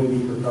you're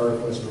building nuclear power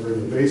plants on a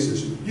regular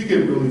basis, you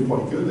get really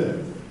quite good at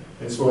it.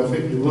 And so I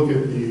think you look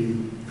at the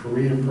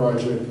Korean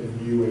project in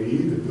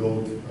UAE that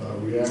build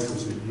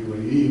reactors in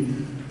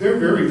UAE, they're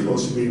very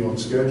close to being on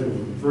schedule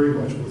and very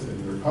much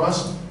within their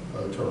cost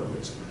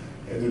targets.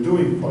 And they're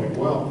doing quite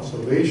well. So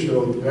that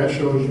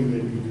shows you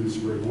that you can do this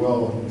very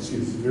well. And you see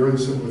very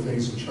similar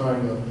things in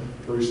China,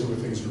 very similar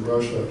things in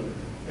Russia,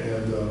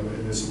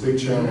 and it's a big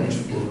challenge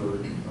for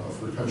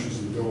countries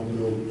that don't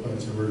build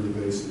plants on a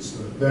regular basis.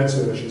 That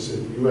said, I should say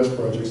the U.S.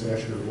 projects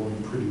actually are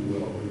going pretty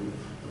well.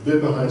 A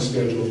bit behind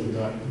schedule, but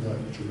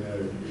not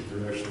dramatic.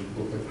 They're actually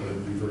look like they're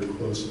going to be very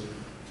close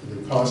to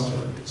their cost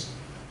targets.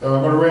 Now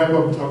I'm going to wrap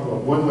up and talk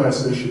about one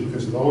last issue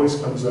because it always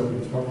comes up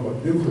when you talk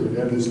about nuclear, and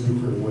that is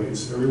nuclear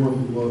waste.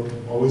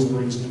 Everyone always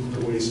brings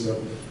nuclear waste up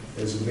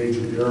as a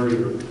major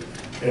barrier.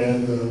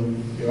 And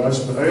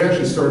I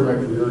actually started my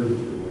career in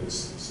nuclear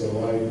waste, so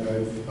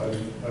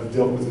I've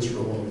dealt with this for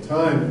a long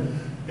time.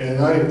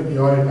 And I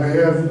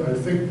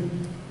think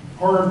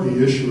part of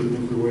the issue with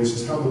nuclear waste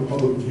is how the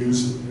public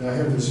views it. And I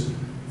have this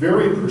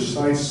very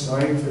precise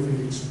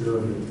scientific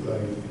experiment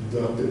that I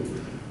conducted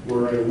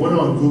where I went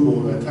on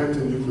Google and I typed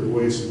in nuclear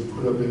waste and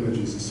put up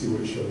images to see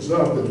what shows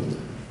up. And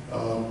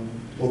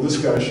well, this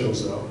guy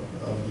shows up.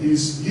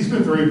 He's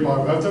been very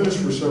popular. I've done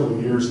this for several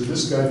years, and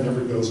this guy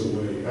never goes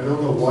away. I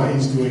don't know why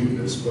he's doing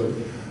this, but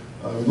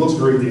it looks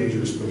very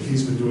dangerous. But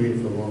he's been doing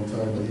it for a long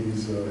time, and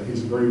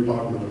he's very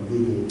popular on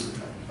Google.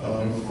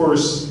 Of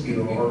course,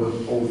 our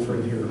old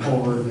friend here,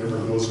 Homer, never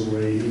goes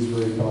away. He's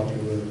very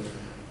popular.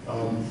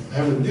 I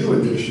have a new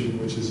edition,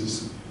 which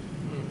is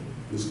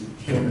this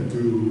can and do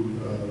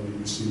you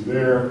can see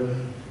there.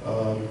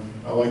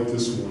 I like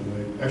this one.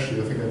 I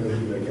think I know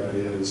who that guy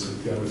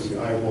is. The guy with the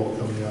eyeball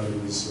coming out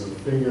of his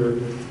finger.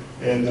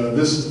 And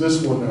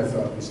this one I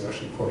thought was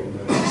actually quite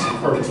nice. It's a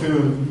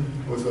cartoon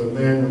with a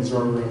man with his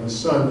arm around the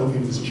sun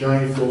looking at this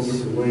giant filled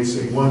nuclear waste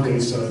saying, "One day,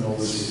 son, all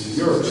this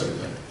will be yours."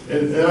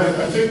 And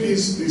I think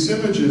these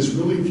images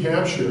really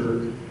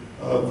capture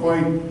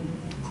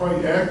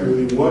quite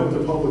accurately what the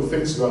public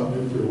thinks about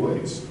nuclear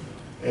waste.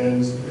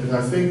 And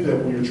I think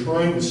that when you're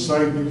trying to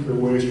cite nuclear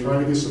waste,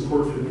 trying to get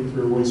support for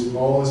nuclear waste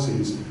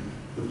policies,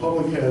 the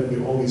public had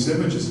all these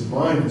images in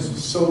mind.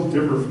 It's so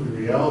different from the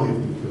reality of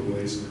nuclear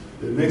waste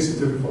that it makes it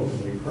difficult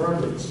to make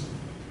progress.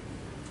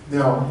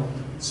 Now,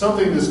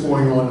 something that's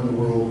going on in the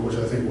world, which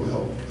I think will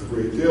help a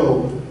great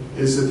deal,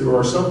 is that there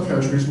are some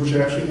countries which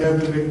actually have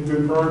been making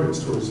good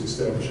progress towards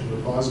establishing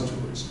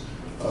repositories.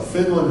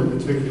 Finland in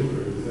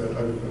particular.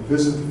 I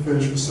visited the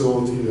Finnish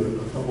facility a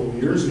couple of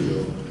years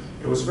ago.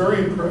 It was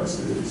very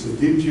impressive. It's a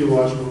deep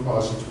geological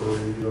repository.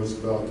 It's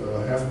about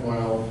half a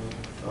mile,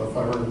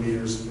 500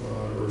 meters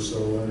or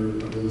so under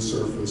the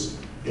surface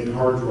in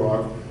hard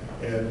rock.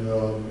 And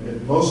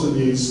most of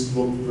these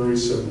look very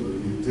similar.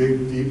 You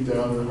dig deep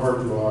down in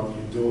hard rock,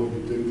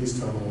 you dig these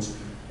tunnels,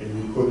 and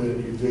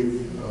you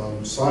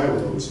dig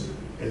silos,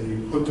 and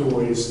you put the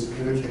waste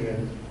in a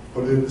can,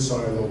 put it in the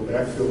silo,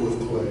 backfill with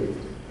clay,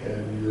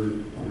 and you're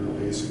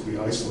basically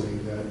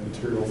isolating that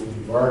material from the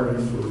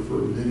environment for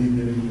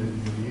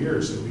many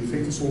years. And we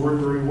think this will work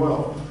very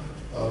well.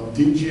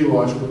 Deep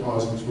geological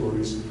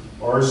repositories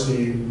are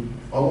seen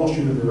almost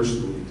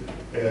universally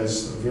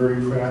as a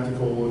very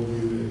practical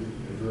and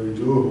very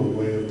doable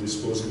way of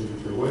disposing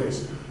of nuclear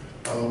waste.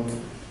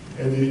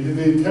 And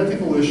the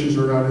technical issues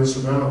are not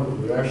insurmountable.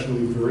 They're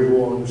actually very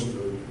well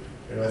understood,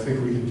 and I think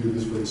we can do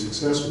this very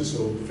successfully.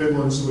 So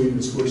Finland,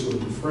 Sweden,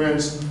 Switzerland, and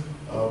France,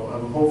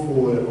 I'm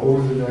hopeful that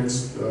over the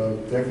next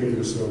decade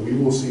or so, we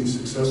will see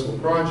successful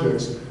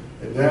projects,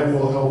 and that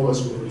will help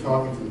us when we're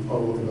talking to the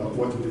public about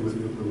what to do with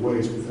nuclear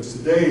waste. Because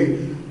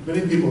today,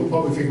 many people in the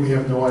public think we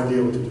have no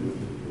idea what to do with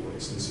nuclear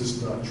waste. It's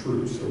just not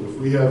true. So if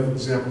we have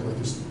examples like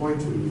this to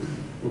point to,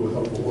 it will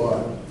help a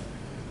lot.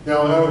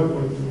 Now,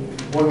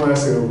 one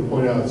last thing I would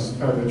point out is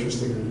kind of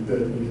interesting that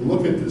when you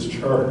look at this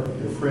chart,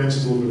 France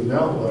is a little bit of an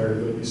outlier,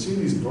 but you see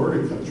these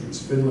Nordic countries,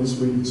 Finland,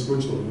 Sweden,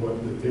 Switzerland,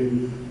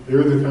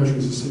 they're the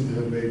countries that seem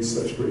to have made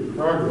such great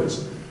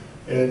progress.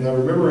 And I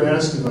remember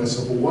asking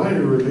myself, well, why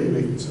are they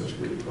making such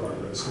great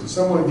progress? And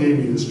someone gave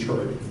me this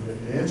chart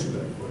and answered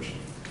that question.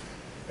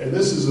 And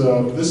this is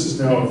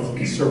now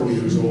several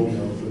years old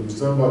now. It was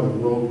done by the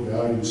World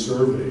Value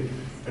Survey.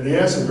 And they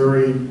asked a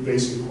very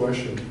basic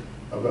question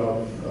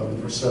about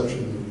the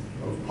perception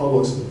of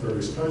publics in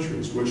various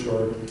countries, which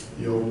are,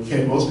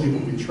 can most people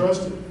be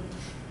trusted?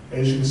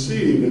 And as you can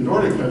see, the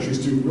Nordic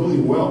countries do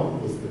really well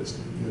with this.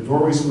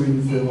 Norway,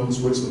 Sweden, Finland,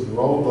 Switzerland, they're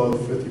all above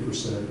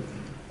 50%.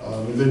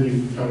 And then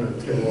you kind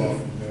of tail off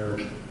from there.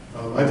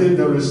 I did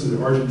notice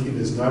that Argentina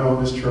is not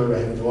on this chart. I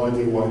have no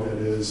idea why that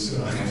is.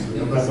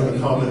 I'm not going to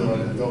comment on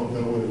it. I don't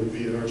know what it would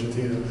be in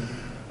Argentina.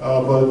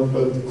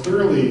 But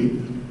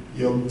clearly,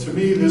 to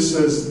me, this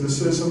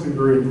says something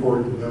very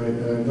important.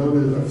 I know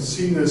that I've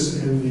seen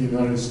this in the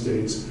United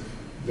States,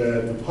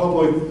 that the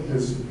public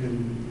has,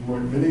 in more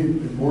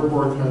and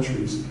more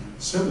countries,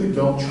 simply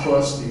don't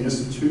trust the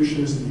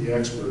institutions and the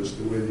experts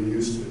the way they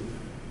used to.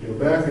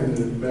 Back in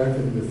the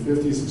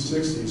 50s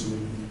and 60s,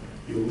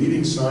 when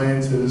leading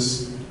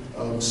scientists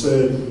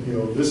said,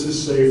 this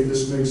is safe,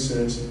 this makes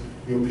sense,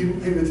 people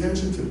paid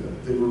attention to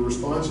that. They were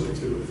responsive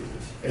to it.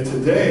 And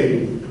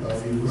today,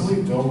 you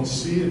really don't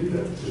see it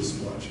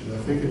this much. And I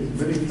think in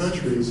many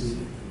countries,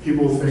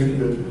 people think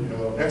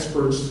that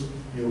experts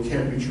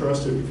can't be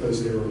trusted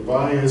because they are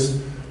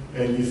biased.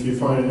 And if you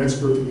find an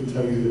expert that can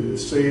tell you that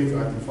it's safe,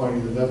 I can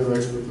find you another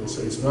expert that'll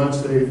say it's not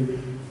safe.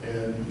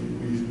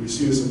 And we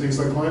see this in things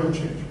like climate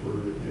change, where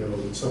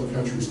in some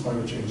countries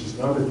climate change is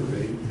not a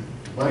debate.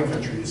 In my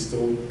country, it's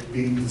still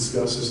being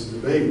discussed as a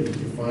debate.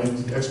 You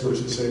find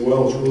experts that say,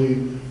 well, it's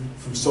really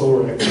from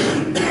solar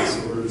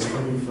activities, or it's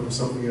coming from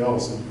something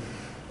else.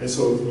 And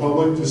so the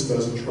public just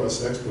doesn't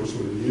trust experts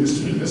the way they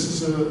used to. And this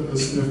is a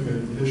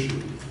significant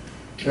issue.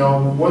 Now,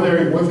 one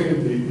thing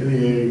that the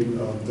NEA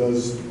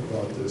does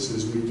about this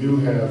is we do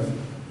have,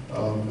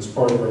 as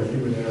part of our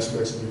human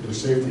aspects and nuclear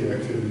safety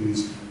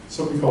activities,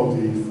 something called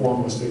the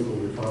Forum of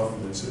Stakeholder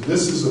Confidence. And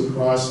this is a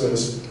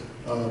process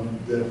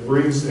that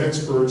brings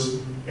experts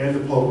and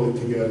the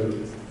public together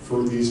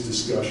for these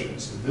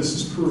discussions. And this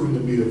has proven to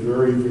be a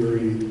very,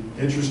 very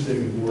interesting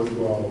and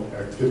worthwhile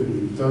activity.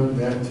 We've done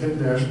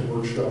 10 national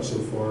workshops so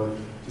far,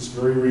 just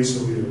very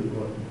recently,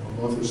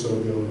 a month or so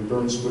ago, in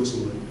Bern,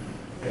 Switzerland.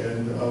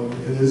 And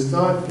it is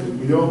not,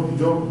 you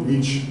don't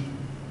reach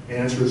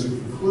answers and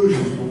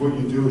conclusions, but what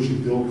you do is you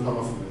build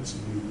confidence.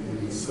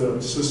 And you set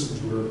up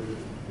systems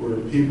where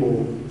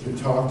people can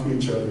talk to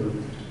each other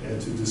and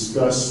to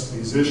discuss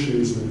these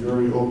issues in a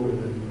very open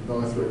and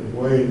non-threatening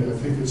way. And I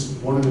think it's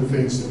one of the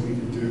things that we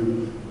can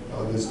do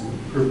that's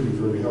proved to be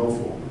very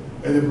helpful.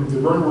 And the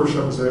Bern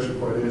workshop was actually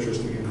quite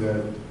interesting in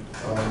that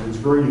it was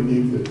very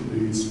unique that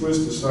the Swiss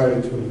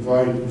decided to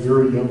invite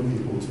very young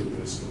people to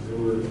this. And there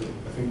were,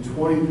 I think,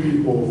 20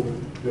 people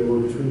that were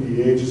between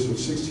the ages of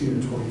 16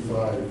 and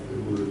 25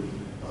 that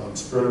were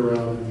spread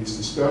around in these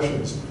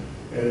discussions.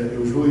 And it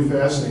was really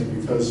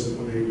fascinating because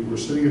when they were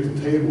sitting at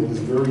the table, these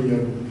very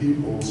young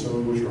people, some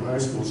of which were high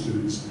school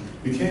students,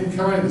 became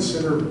kind of the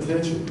center of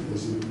attention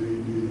because the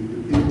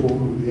people,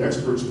 the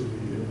experts in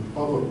the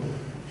public,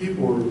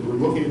 people were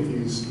looking at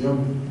these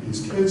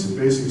kids and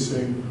basically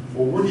saying,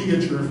 well, where do you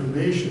get your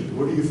information?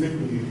 What do you think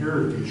when you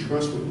hear it? Do you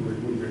trust what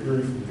you're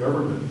hearing from the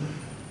government?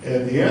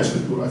 And the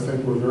answers, I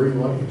think, were very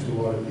enlightening to a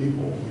lot of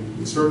people.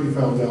 We certainly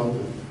found out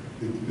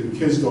that the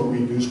kids don't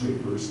read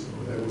newspapers.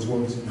 That was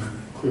one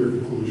clear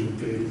conclusion.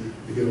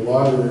 They get a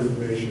lot of their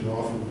information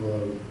off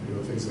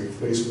of things like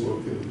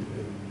Facebook and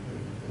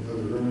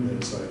other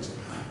internet sites.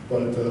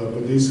 But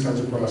these kinds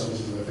of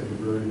processes, I think,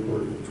 are very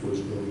important towards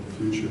building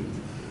the future.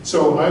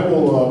 So I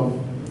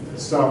will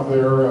stop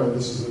there.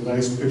 This is a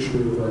nice picture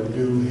of our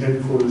new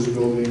headquarters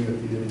building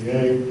at the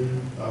NEA.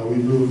 We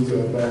moved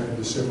back in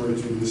December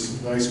to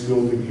this nice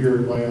building here.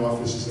 My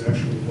office is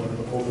actually one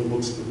that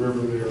overlooks the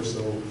river there,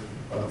 so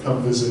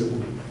come visit.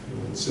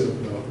 We'll sit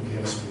up and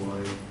have some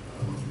wine,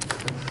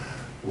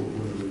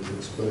 whatever it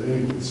is. But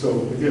anyway,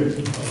 so again,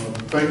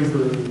 thank you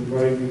for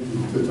inviting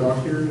me to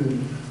talk here.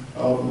 And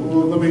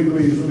let me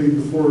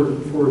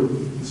before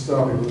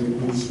stopping, let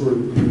me sort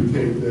of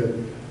indicate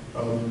that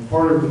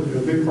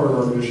a big part of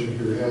our mission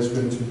here has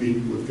been to meet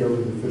with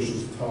government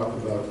officials to talk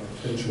about the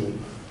potential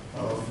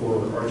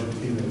for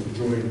Argentina to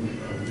join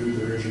the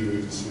Nuclear Energy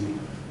Agency.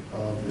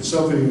 It's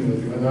something,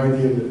 an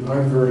idea that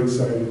I'm very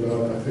excited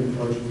about. I think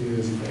Argentina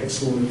is an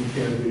excellent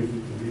candidate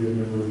to be a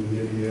member of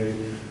the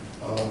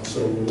NEA.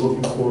 So we're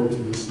looking forward to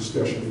this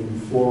discussion moving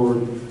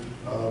forward.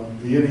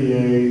 The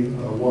NEA,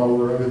 while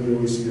we're under the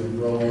OECD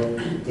umbrella,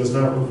 does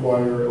not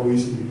require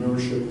OECD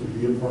membership to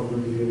be a partner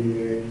of the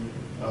NEA.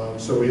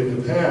 So in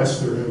the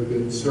past, there have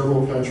been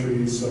several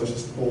countries, such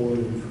as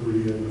Poland and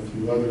Korea and a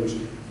few others,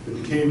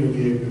 that became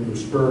NEA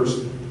members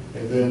first,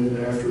 and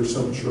then after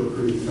some short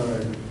period of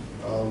time,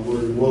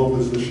 we're well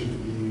positioned to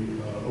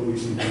be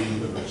OECD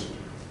members.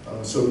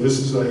 So this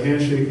is a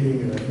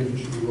handshaking, and I think it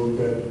should be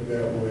looked at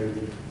that way.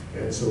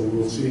 And so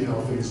we'll see how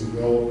things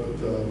develop,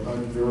 but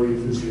I'm very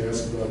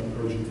enthusiastic about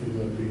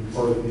Argentina being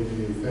part of the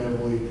NEA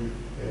family,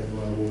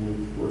 and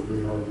we'll work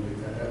very hard to make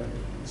that happen.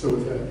 So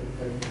with that,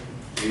 thank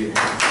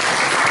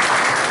you.